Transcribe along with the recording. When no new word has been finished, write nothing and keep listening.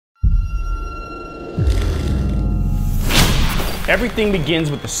Everything begins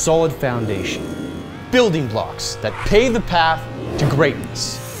with a solid foundation. Building blocks that pave the path to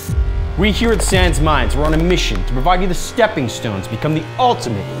greatness. We here at Sans Minds are on a mission to provide you the stepping stones to become the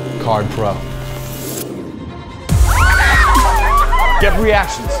ultimate card pro. Get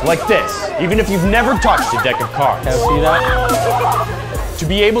reactions like this, even if you've never touched a deck of cards. Can I see that? To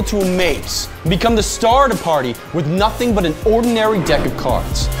be able to amaze and become the star at a party with nothing but an ordinary deck of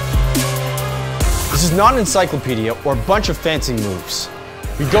cards. This is not an encyclopedia or a bunch of fancy moves.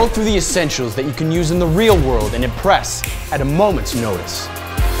 We go through the essentials that you can use in the real world and impress at a moment's notice.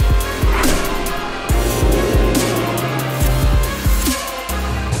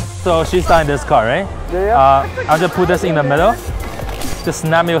 So she's starting this card, right? Yeah. I'll just put this in the middle. Just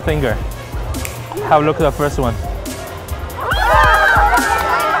snap your finger. Have a look at the first one.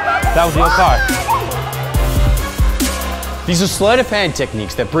 That was your card. These are sleight of hand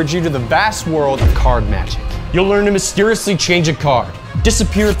techniques that bridge you to the vast world of card magic. You'll learn to mysteriously change a card,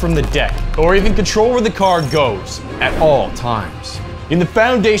 disappear from the deck, or even control where the card goes at all times. In the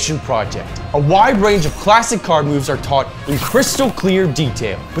Foundation Project, a wide range of classic card moves are taught in crystal clear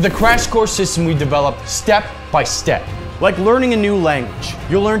detail with a crash course system we developed step by step. Like learning a new language,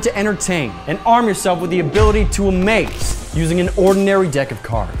 you'll learn to entertain and arm yourself with the ability to amaze using an ordinary deck of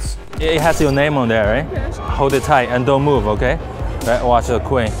cards. It has your name on there, right? Yes. Hold it tight and don't move, okay? Right, watch the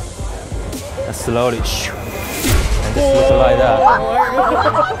queen. And slowly, and just look like that.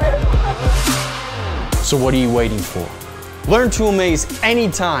 So what are you waiting for? Learn to amaze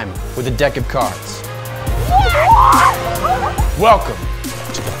anytime with a deck of cards. Welcome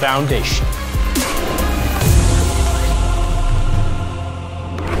to the Foundation.